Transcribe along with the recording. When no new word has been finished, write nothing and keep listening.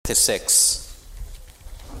56.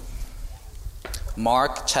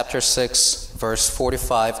 Mark chapter 6, verse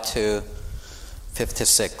 45 to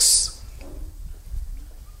 56.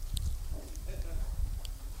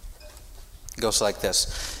 It goes like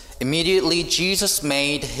this. Immediately Jesus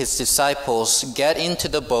made his disciples get into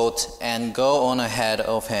the boat and go on ahead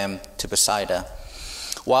of him to Bethsaida,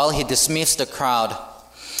 while he dismissed the crowd.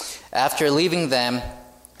 After leaving them,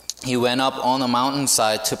 he went up on a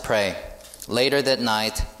mountainside to pray. Later that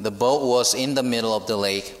night, the boat was in the middle of the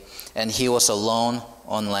lake, and he was alone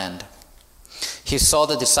on land. He saw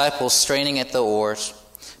the disciples straining at the oars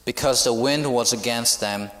because the wind was against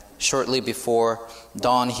them. Shortly before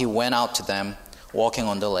dawn, he went out to them, walking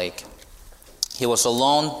on the lake. He was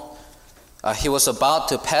alone. He was about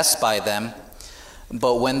to pass by them,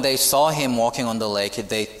 but when they saw him walking on the lake,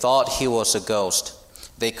 they thought he was a ghost.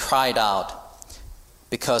 They cried out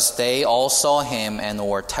because they all saw him and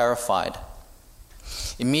were terrified.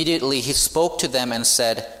 Immediately he spoke to them and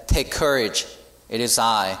said, "Take courage, it is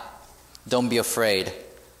I. Don't be afraid."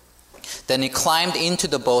 Then he climbed into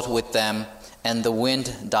the boat with them, and the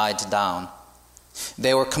wind died down.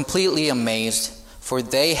 They were completely amazed, for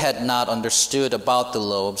they had not understood about the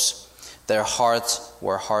loaves. Their hearts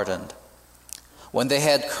were hardened. When they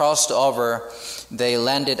had crossed over, they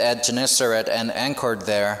landed at Gennesaret and anchored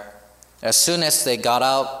there. As soon as they got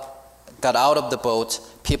out of the boat,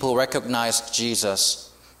 people recognized Jesus.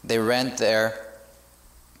 They ran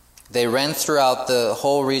throughout the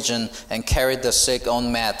whole region and carried the sick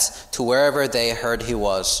on mats to wherever they heard he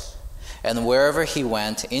was. And wherever he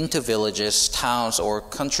went, into villages, towns, or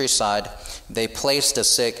countryside, they placed the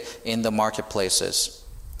sick in the marketplaces.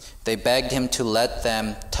 They begged him to let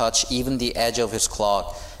them touch even the edge of his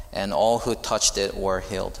cloak, and all who touched it were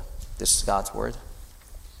healed. This is God's word.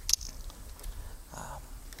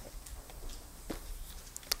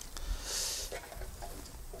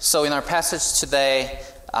 So in our passage today,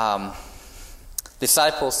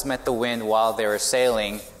 disciples met the wind while they were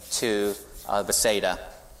sailing to Bethsaida.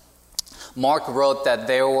 Mark wrote that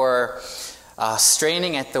they were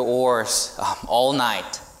straining at the oars all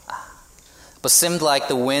night, but seemed like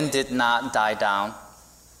the wind did not die down,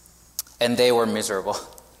 and they were miserable.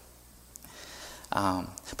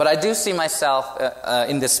 But I do see myself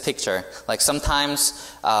in this picture. Like sometimes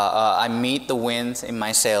I meet the wind in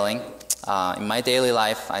my sailing. In my daily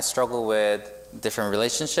life, I struggle with different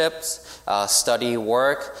relationships, study,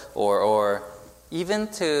 work, or even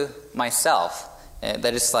to myself.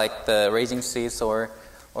 That is like the raging seas or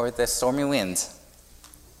the stormy winds.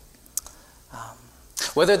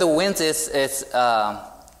 Whether the wind it's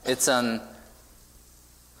an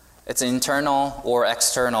internal or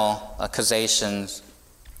external causation,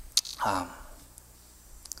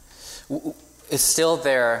 it's still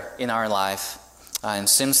there in our life. And it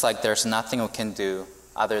seems like there's nothing we can do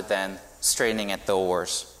other than straining at the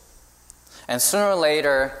oars. And sooner or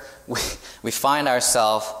later, we find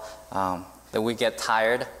ourselves that we get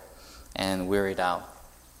tired and wearied out.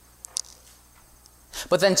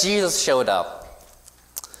 But then Jesus showed up.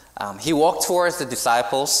 He walked towards the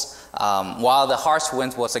disciples while the harsh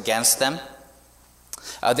wind was against them.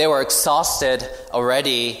 They were exhausted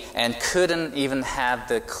already and couldn't even have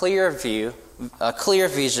the clear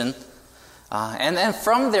vision. And then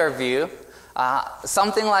from their view,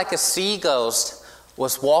 something like a sea ghost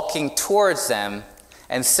was walking towards them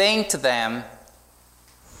and saying to them,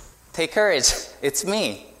 "Take courage, it's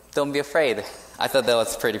me, don't be afraid." I thought that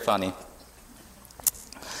was pretty funny.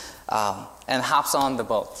 And hops on the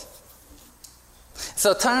boat.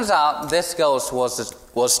 So it turns out this ghost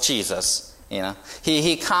was Jesus. You know,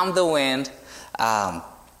 he calmed the wind,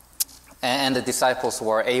 and the disciples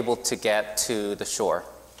were able to get to the shore.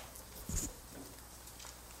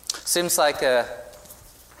 Seems like a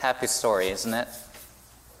happy story, isn't it?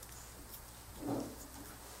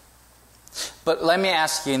 But let me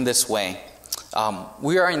ask you in this way.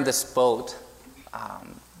 We are in this boat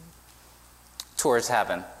towards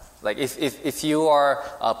heaven. Like if you are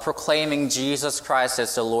proclaiming Jesus Christ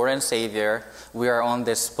as the Lord and Savior, we are on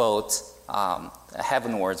this boat, a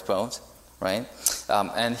heavenwards boat, right?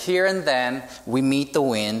 And here and then we meet the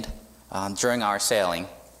wind during our sailing.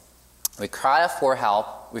 We cry out for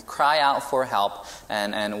help,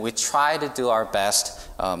 and we try to do our best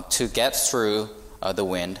to get through the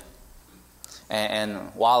wind.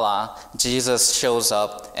 And voila, Jesus shows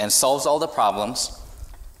up and solves all the problems.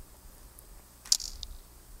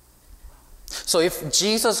 So if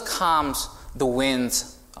Jesus calms the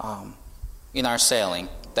winds in our sailing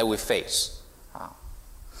that we face,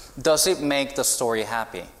 does it make the story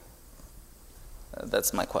happy?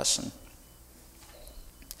 That's my question.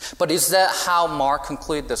 But is that how Mark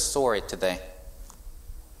concluded the story today?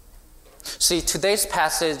 See, today's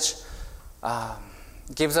passage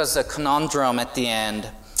gives us a conundrum at the end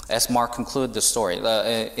as Mark concludes the story.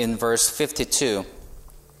 In verse 52,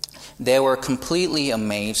 they were completely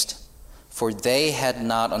amazed, for they had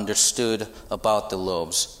not understood about the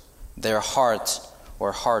loaves. Their hearts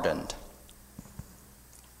were hardened.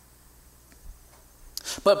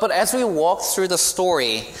 But as we walk through the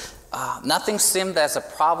story, nothing seemed as a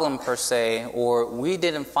problem per se, or we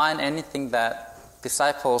didn't find anything that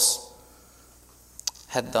disciples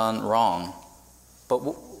had done wrong. But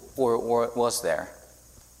or was there?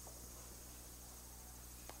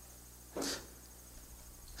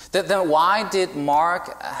 Then why did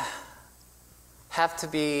Mark have to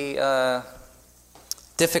be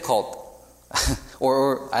difficult?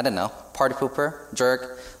 or I don't know, party pooper,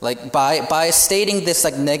 jerk? Like by stating this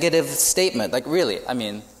like negative statement, like really, I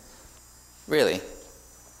mean, really.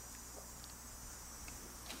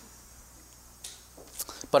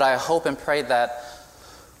 But I hope and pray that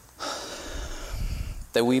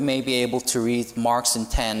we may be able to read Mark's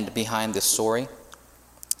intent behind this story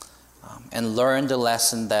and learn the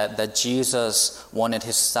lesson that Jesus wanted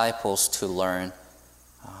his disciples to learn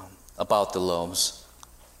about the loaves.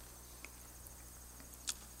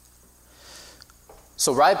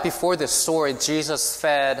 So right before this story, Jesus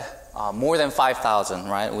fed more than 5,000,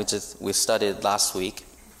 right? We studied last week.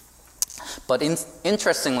 But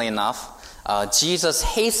interestingly enough, Jesus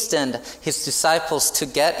hastened his disciples to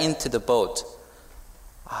get into the boat,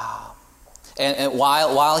 and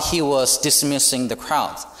while he was dismissing the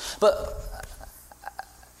crowd. But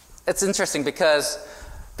it's interesting because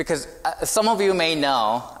some of you may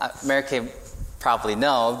know, Mary Kay probably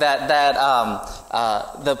know that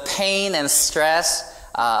the pain and stress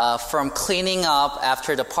from cleaning up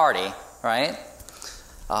after the party, right?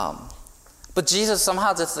 But Jesus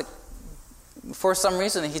somehow just like, for some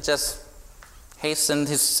reason, he just hastened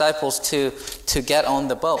his disciples to get on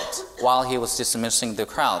the boat while he was dismissing the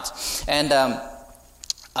crowd, and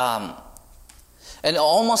it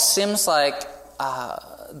almost seems like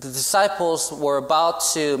the disciples were about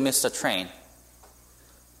to miss the train.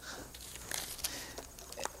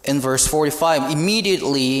 In verse 45,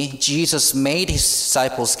 immediately Jesus made his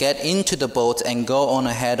disciples get into the boat and go on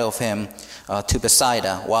ahead of him to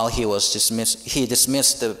Bethsaida while he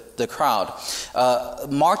dismissed the crowd.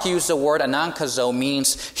 Mark used the word anankazo,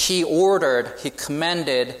 means he ordered, he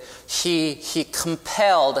commanded, he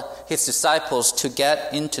compelled his disciples to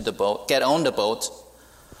get on the boat.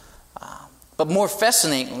 But more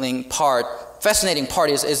fascinating part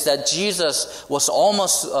is that Jesus was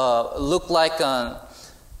almost looked like a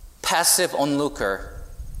passive onlooker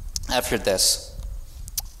after this.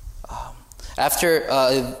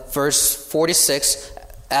 After verse 46,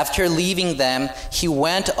 after leaving them, he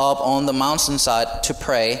went up on the mountainside to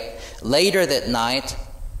pray. Later that night,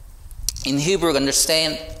 in Hebrew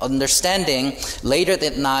understanding, later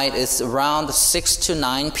that night is around 6 to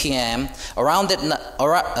 9 p.m.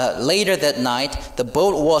 Later that night, the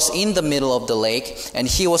boat was in the middle of the lake, and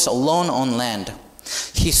he was alone on land.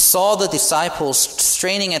 He saw the disciples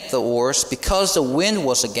straining at the oars because the wind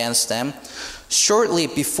was against them. Shortly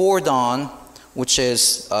before dawn, which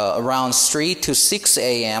is around 3 to 6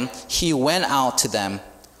 a.m., he went out to them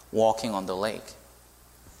walking on the lake.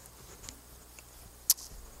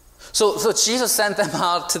 So Jesus sent them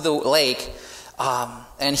out to the lake,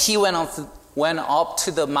 and he went up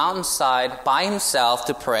to the mountainside by himself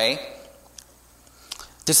to pray.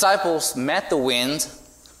 Disciples met the wind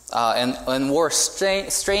and were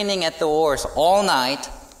straining at the oars all night.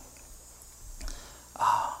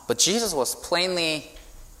 But Jesus was plainly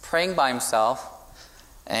praying by himself,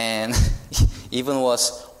 and even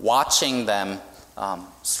was watching them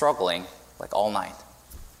struggling like all night.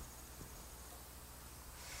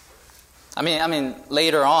 I mean,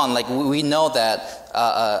 later on, like we know that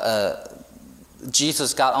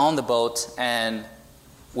Jesus got on the boat and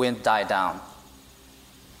wind died down.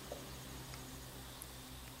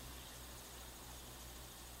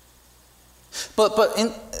 But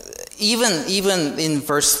even in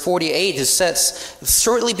verse 48, it says,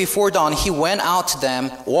 shortly before dawn, he went out to them,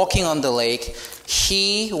 walking on the lake.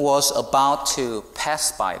 He was about to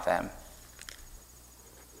pass by them.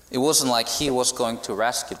 It wasn't like he was going to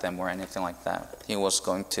rescue them or anything like that. He was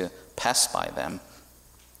going to pass by them.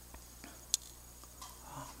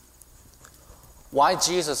 Why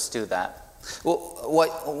Jesus do that?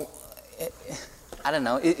 Well, I don't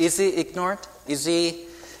know. Is he ignorant? Is he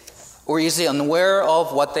unaware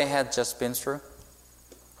of what they had just been through?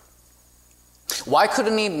 Why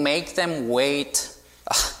couldn't he make them wait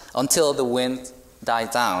until the wind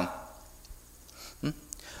died down?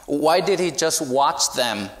 Why did he just watch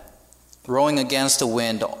them rowing against the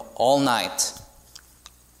wind all night.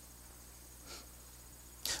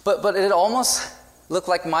 But it almost looked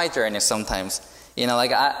like my journey sometimes.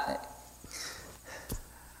 Like I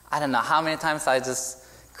don't know how many times I just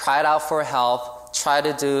cried out for help,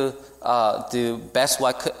 tried to do best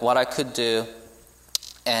what I could do,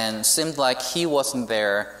 and seemed like he wasn't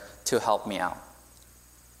there to help me out.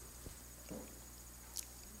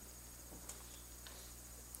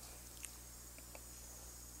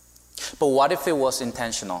 But what if it was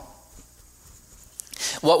intentional?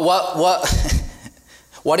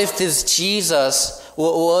 What if this Jesus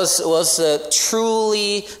was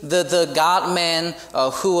truly the God-man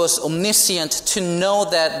who was omniscient to know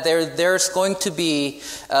that there's going to be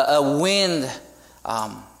a wind,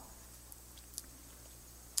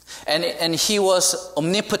 and he was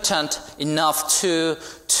omnipotent enough to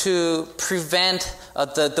prevent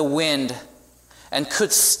the wind and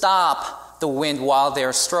could stop the wind while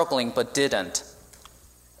they're struggling, but didn't.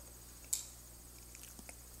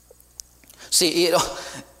 See,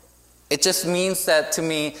 it just means that to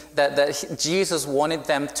me that Jesus wanted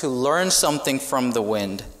them to learn something from the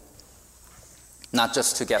wind, not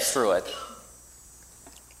just to get through it.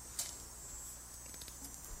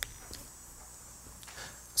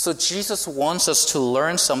 So Jesus wants us to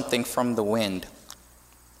learn something from the wind.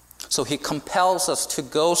 So he compels us to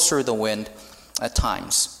go through the wind at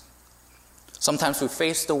times. Sometimes we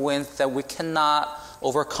face the wind that we cannot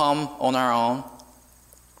overcome on our own.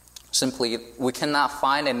 Simply, we cannot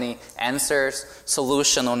find any answers,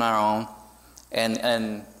 solution on our own.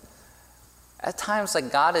 And at times,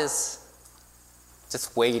 like, God is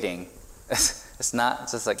just waiting. It's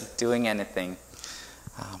not just like doing anything.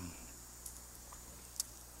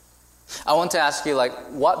 I want to ask you, like,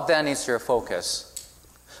 what then is your focus?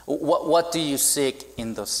 What do you seek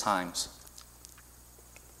in those times?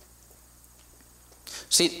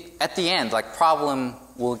 See, at the end, like, problem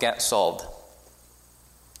will get solved.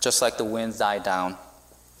 Just like the winds died down.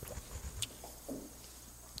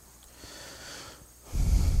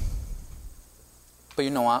 But you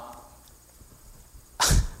know what?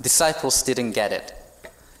 Disciples didn't get it.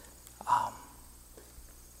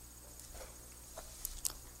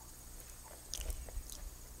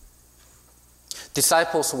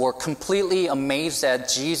 Disciples were completely amazed at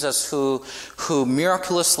Jesus who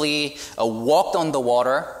miraculously walked on the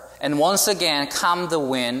water and once again calmed the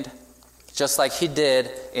wind, just like he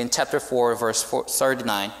did in chapter 4, verse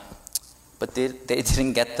 39. But they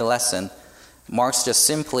didn't get the lesson. Mark's just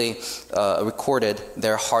simply recorded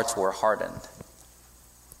their hearts were hardened.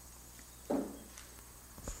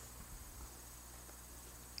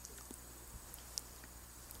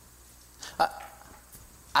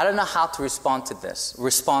 I don't know how to respond to this.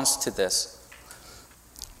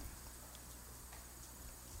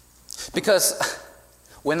 Because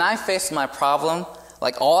when I face my problem,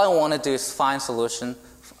 like, all I want to do is find solution.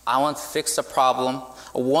 I want to fix the problem.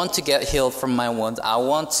 I want to get healed from my wounds. I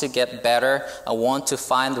want to get better. I want to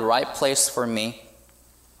find the right place for me.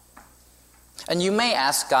 And you may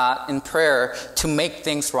ask God in prayer to make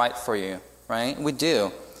things right for you, right? We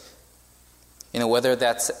do. Whether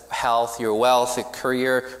that's health, your wealth, your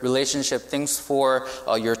career, relationship, things for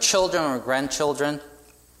your children or grandchildren.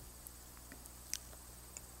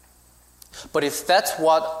 But if that's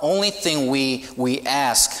what only thing we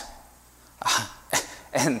ask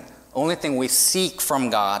and only thing we seek from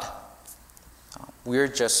God, we're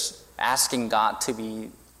just asking God to be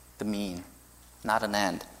the mean, not an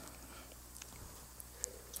end.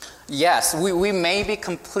 Yes, we may be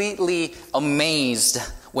completely amazed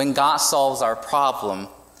when God solves our problem,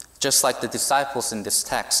 just like the disciples in this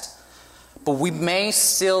text. But we may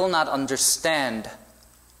still not understand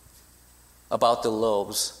about the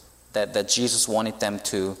loaves that Jesus wanted them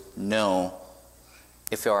to know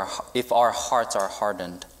if our hearts are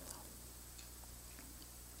hardened.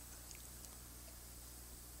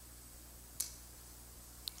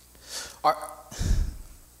 I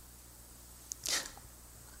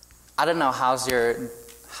don't know how's your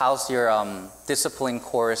discipline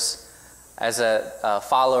course as a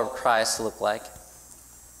follower of Christ look like.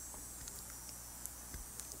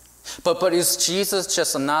 But is Jesus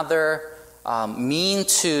just another mean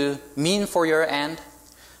for your end?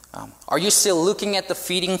 Are you still looking at the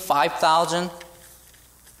feeding 5,000?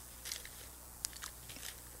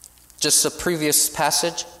 Just a previous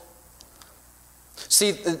passage?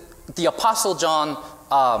 See, the Apostle John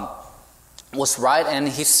was right, and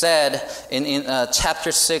he said in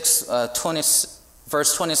chapter 6,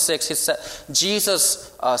 verse 26, he said,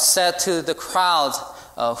 Jesus said to the crowd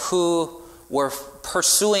who were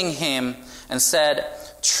pursuing him and said,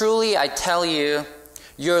 "Truly I tell you,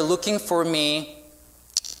 you're looking for me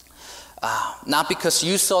not because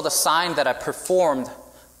you saw the sign that I performed,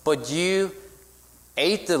 but you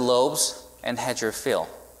ate the loaves and had your fill.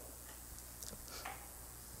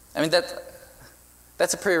 I mean,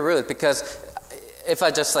 that's a pretty rude, because if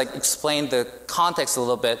I just explain the context a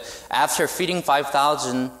little bit, after feeding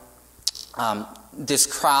 5,000, this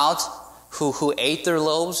crowd who ate their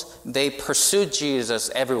loaves, they pursued Jesus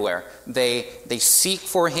everywhere. They seek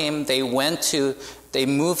for him. They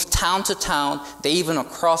moved town to town. They even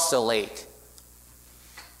across the lake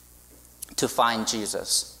to find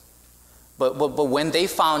Jesus. But when they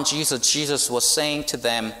found Jesus, Jesus was saying to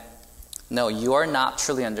them, no, you are not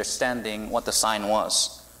truly understanding what the sign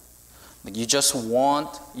was. You just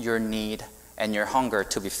want your need and your hunger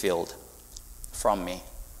to be filled from me.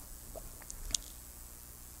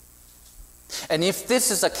 And if this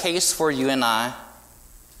is a case for you and I,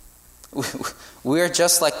 we're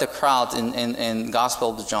just like the crowd in the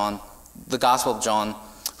Gospel of John,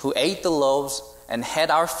 who ate the loaves and had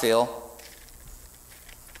our fill,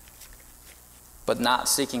 but not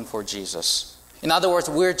seeking for Jesus. In other words,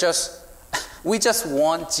 we just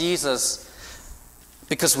want Jesus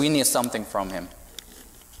because we need something from him.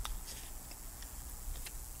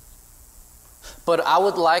 But I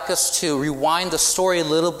would like us to rewind the story a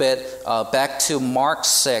little bit back to Mark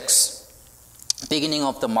 6, beginning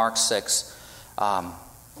of the Mark 6.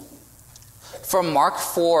 From Mark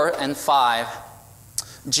 4 and 5,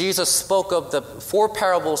 Jesus spoke of the 4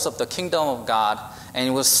 parables of the kingdom of God, and he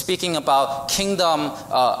was speaking about kingdom,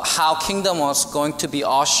 how kingdom was going to be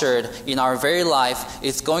ushered in our very life.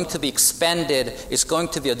 It's going to be expanded. It's going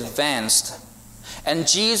to be advanced. And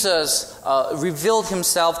Jesus revealed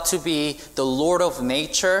himself to be the Lord of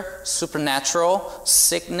nature, supernatural,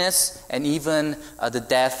 sickness, and even the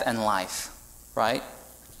death and life, right?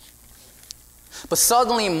 But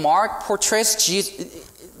suddenly Mark portrays Jesus.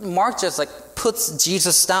 Mark just puts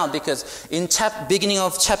Jesus down, because in beginning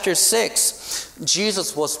of chapter 6,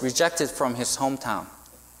 Jesus was rejected from his hometown.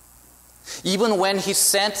 Even when he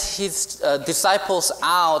sent his disciples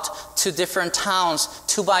out to different towns,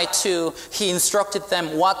 2 by 2, he instructed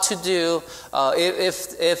them what to do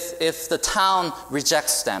if the town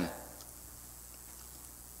rejects them.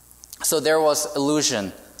 So there was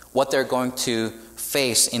illusion what they're going to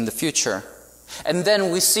face in the future. And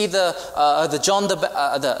then we see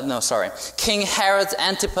King Herod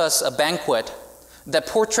Antipas banquet that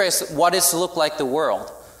portrays what it looked like the world.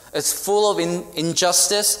 It's full of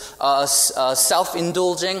injustice,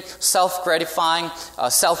 self-indulging, self-gratifying,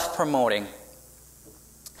 self-promoting.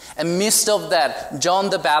 In midst of that, John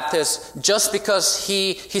the Baptist, just because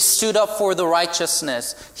he stood up for the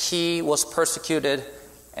righteousness, he was persecuted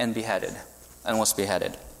and was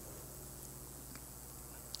beheaded.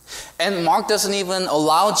 And Mark doesn't even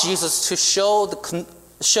allow Jesus to show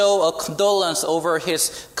a condolence over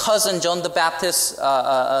his cousin John the Baptist's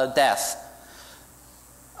death.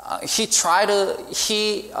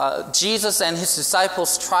 Jesus and his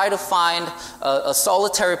disciples try to find a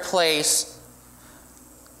solitary place,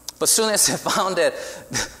 but as soon as they found it,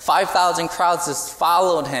 5,000 crowds just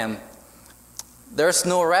followed him. There's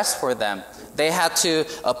no rest for them. They had to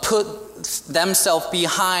put themselves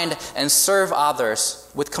behind and serve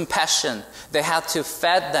others with compassion. They had to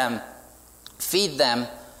feed them.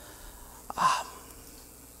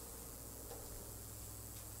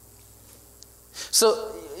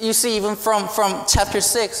 So you see, even from chapter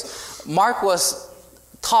 6, Mark was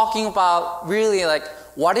talking about really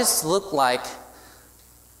what does it look like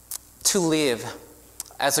to live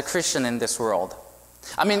as a Christian in this world.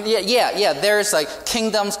 I mean, there's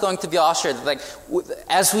kingdoms going to be ushered.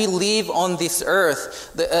 As we live on this earth,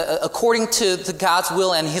 according to God's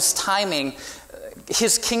will and his timing,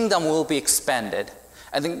 his kingdom will be expanded.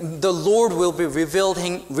 I think the Lord will be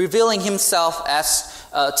revealing himself as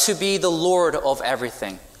to be the Lord of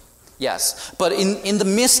everything. Yes, but in the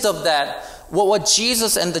midst of that, what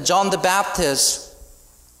Jesus and the John the Baptist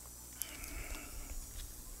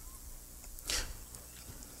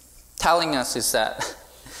telling us is that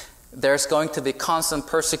there's going to be constant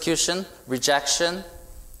persecution, rejection,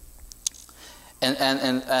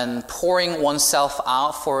 and pouring oneself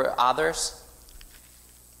out for others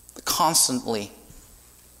constantly.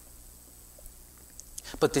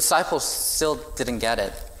 But disciples still didn't get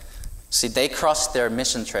it. See, they crossed their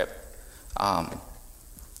mission trip.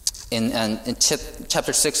 In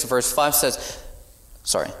chapter 6, verse 5 says,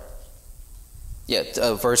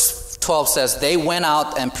 verse 12 says, they went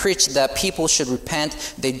out and preached that people should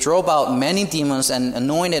repent. They drove out many demons and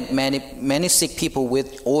anointed many sick people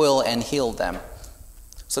with oil and healed them.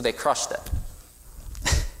 So they crushed it.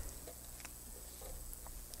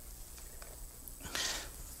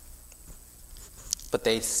 but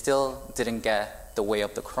they still didn't get the way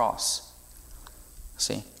of the cross.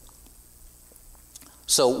 See?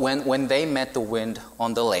 So when they met the wind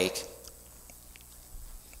on the lake,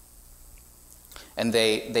 and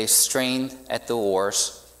they strained at the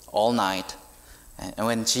oars all night, and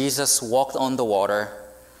when Jesus walked on the water,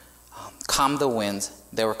 calmed the wind,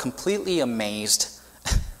 they were completely amazed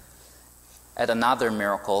at another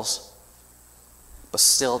miracles, but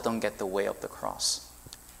still don't get the way of the cross.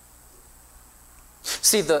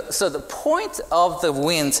 See, so the point of the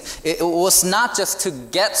wind, it was not just to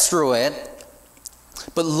get through it,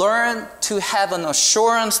 but learn to have an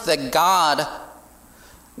assurance that God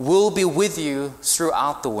will be with you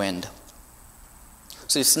throughout the wind.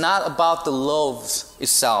 So it's not about the loaves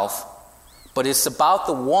itself, but it's about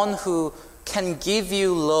the one who can give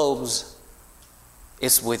you loaves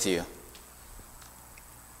is with you.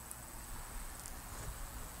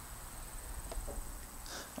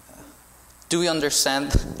 Do we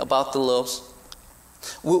understand about the loaves?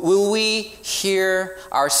 Will we hear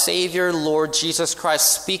our Savior, Lord Jesus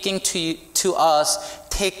Christ, speaking to us,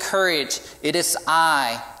 take courage, it is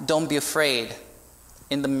I, don't be afraid,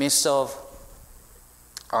 in the midst of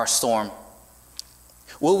our storm?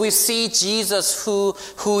 Will we see Jesus who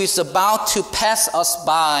is about to pass us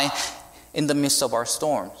by in the midst of our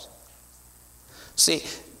storms? See,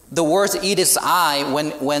 the words, it is I,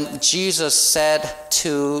 when Jesus said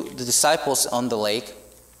to the disciples on the lake,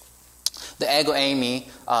 the ego eimi,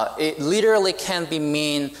 it literally can be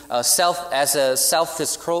mean as a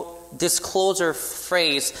self-disclosure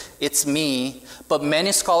phrase, it's me. But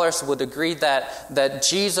many scholars would agree that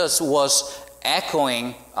Jesus was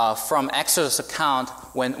echoing from Exodus account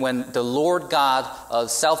when the Lord God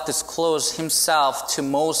self-disclosed himself to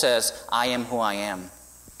Moses, I am who I am.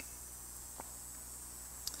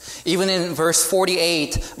 Even in verse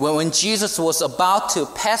 48, when Jesus was about to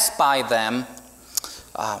pass by them,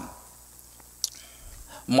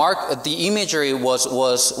 the imagery was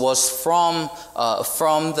from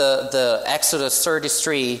the Exodus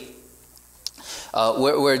 33,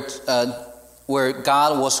 where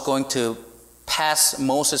God was going to pass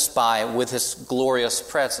Moses by with his glorious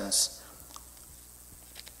presence.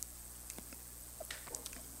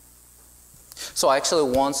 So I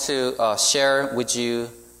actually want to share with you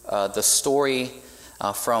the story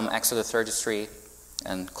from Exodus 33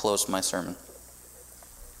 and close my sermon.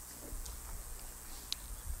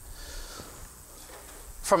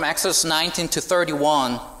 From Exodus 19 to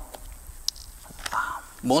 31,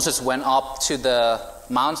 Moses went up to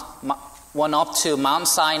Mount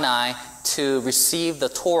Sinai to receive the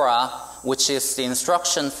Torah, which is the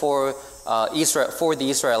instruction for the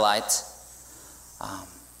Israelites.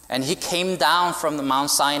 And he came down from the Mount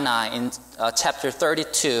Sinai in chapter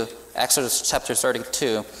 32, Exodus chapter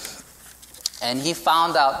 32, and he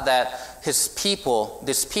found out that this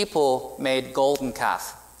people made golden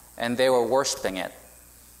calf, and they were worshiping it.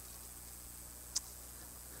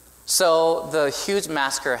 So the huge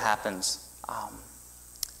massacre happens.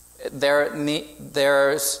 There's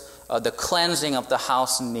the cleansing of the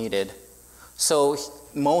house needed. So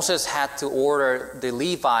Moses had to order the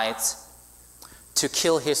Levites to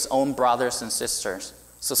kill his own brothers and sisters.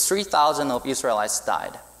 So 3,000 of Israelites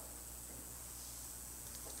died.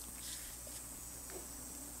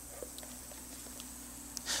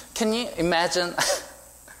 Can you imagine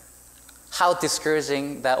how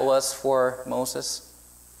discouraging that was for Moses?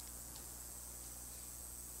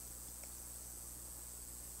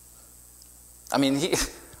 I mean, he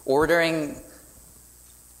ordering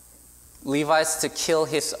Levites to kill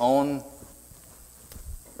his own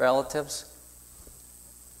relatives.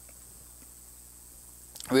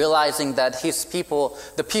 Realizing that his people,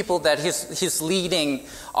 the people that he's leading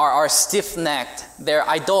are stiff-necked. They're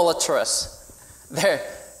idolatrous.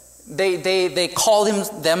 They call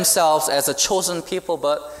themselves as a chosen people,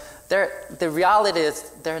 but the reality is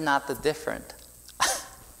they're not that different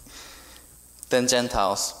than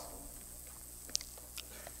Gentiles.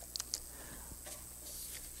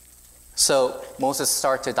 So Moses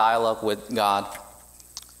started to dialogue with God.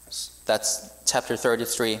 That's chapter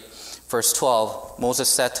 33, verse 12. Moses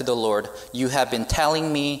said to the Lord, "You have been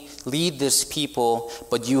telling me, lead this people,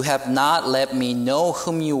 but you have not let me know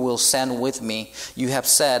whom you will send with me. You have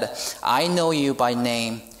said, I know you by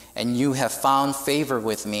name, and you have found favor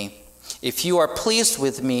with me. If you are pleased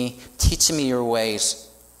with me, teach me your ways,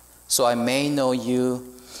 so I may know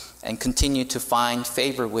you and continue to find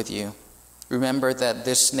favor with you. Remember that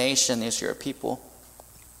this nation is your people."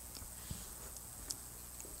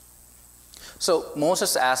 So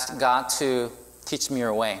Moses asked God to teach me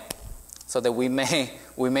your way, so that we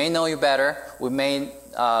may know you better. We may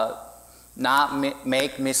not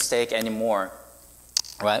make mistake anymore.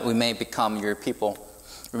 right? We may become your people.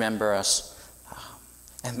 Remember us.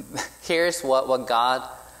 And here's what God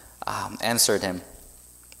answered him.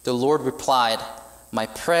 The Lord replied, my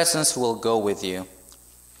presence will go with you,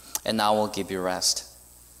 and I will give you rest.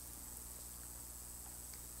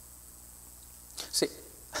 See,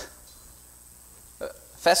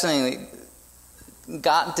 fascinatingly,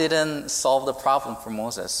 God didn't solve the problem for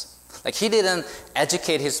Moses. Like, he didn't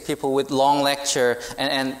educate his people with long lecture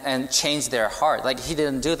and change their heart. Like, he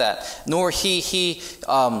didn't do that. Nor he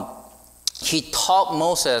taught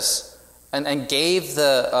Moses and gave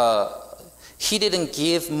he didn't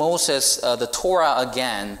give Moses the Torah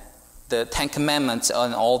again, the Ten Commandments,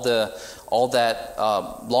 and all that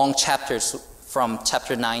long chapters from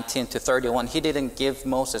chapter 19 to 31. He didn't give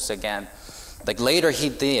Moses again. Like, later he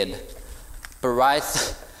did. But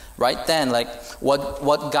right then, like,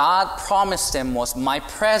 what God promised him was, my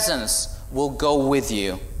presence will go with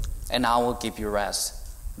you, and I will give you rest.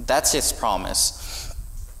 That's his promise.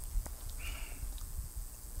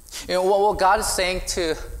 You know, what God is saying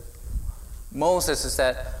to Moses is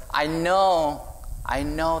that I know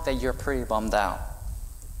that you're pretty bummed out.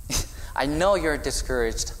 I know you're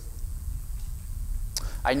discouraged.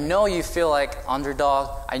 I know you feel like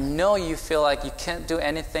underdog. I know you feel like you can't do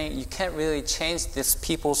anything. You can't really change this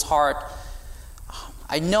people's heart.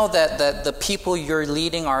 I know that the people you're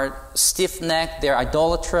leading are stiff-necked. They're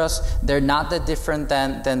idolatrous. They're not that different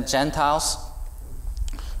than Gentiles.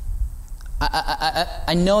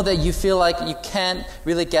 I know that you feel like you can't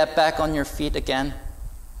really get back on your feet again.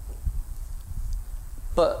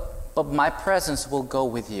 But my presence will go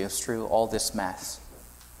with you through all this mess.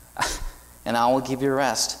 And I will give you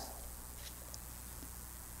rest.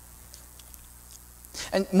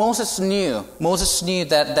 And Moses knew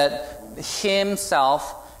that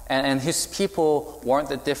himself and his people weren't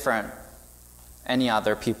that different any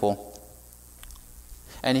other people.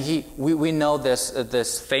 And we know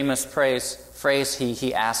this famous phrase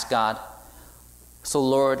he asked God. So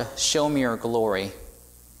Lord, show me your glory.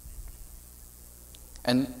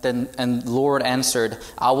 And Lord answered,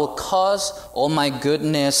 I will cause all my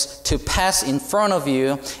goodness to pass in front of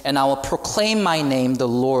you, and I will proclaim my name, the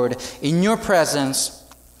Lord, in your presence.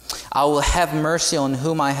 I will have mercy on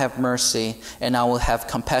whom I have mercy, and I will have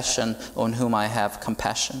compassion on whom I have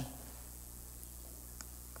compassion.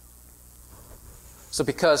 So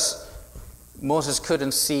because Moses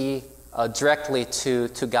couldn't see directly to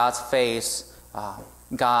God's face,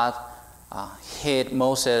 God hid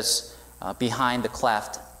Moses behind the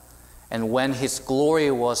cleft. And when his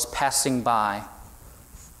glory was passing by,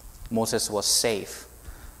 Moses was safe.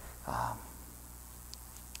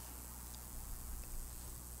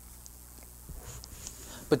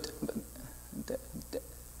 But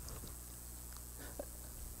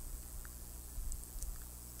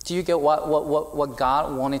do you get what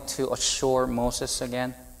God wanted to assure Moses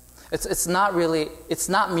again? It's not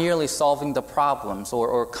merely solving the problems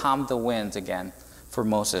or calm the winds again for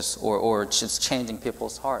Moses or just changing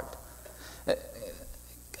people's heart.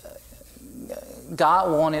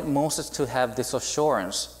 God wanted Moses to have this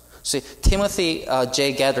assurance. See, Timothy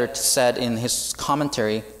J. Gaddard said in his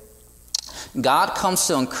commentary, God comes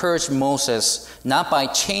to encourage Moses not by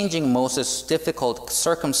changing Moses' difficult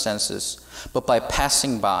circumstances, but by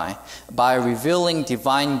passing by revealing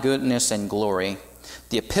divine goodness and glory.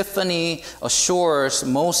 The Epiphany assures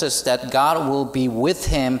Moses that God will be with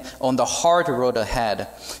him on the hard road ahead.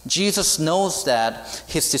 Jesus knows that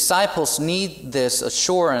his disciples need this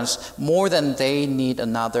assurance more than they need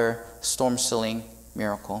another storm-stilling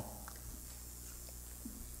miracle.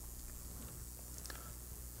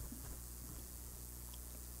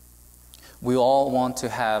 We all want to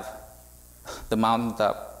have the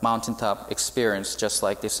mountaintop experience just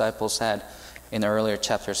like disciples had in earlier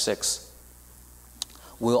chapter 6.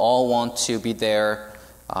 We all want to be there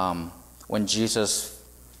when Jesus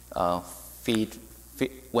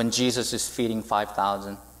is feeding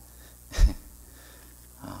 5,000.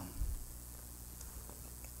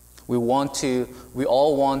 We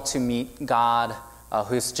all want to meet God,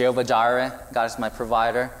 who is Jehovah Jireh. God is my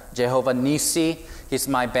provider. Jehovah Nissi, He's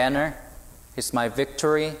my banner. He's my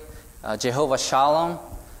victory. Jehovah Shalom,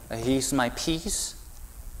 He's my peace.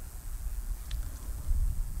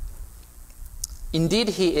 Indeed,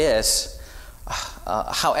 He is.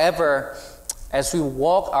 However, as we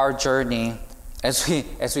walk our journey, as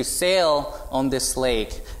we sail on this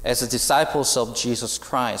lake as the disciples of Jesus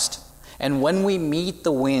Christ, and when we meet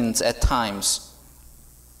the winds at times,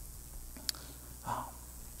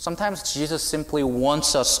 sometimes Jesus simply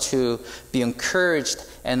wants us to be encouraged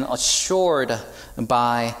and assured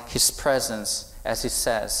by His presence, as He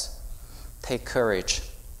says, "Take courage,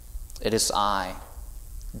 it is I.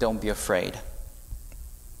 Don't be afraid.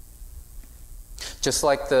 Just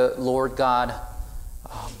like the Lord God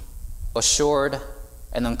assured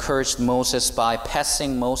and encouraged Moses by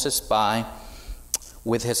passing Moses by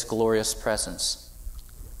with his glorious presence.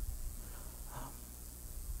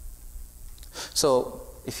 So,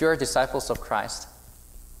 if you're disciples of Christ,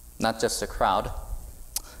 not just a crowd,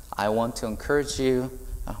 I want to encourage you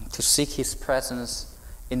to seek His presence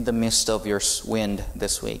in the midst of your wind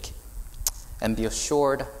this week. And be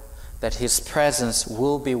assured that His presence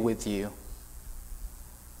will be with you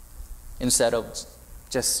instead of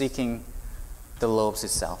just seeking the loaves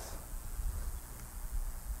itself.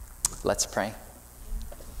 Let's pray.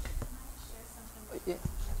 Can I share something?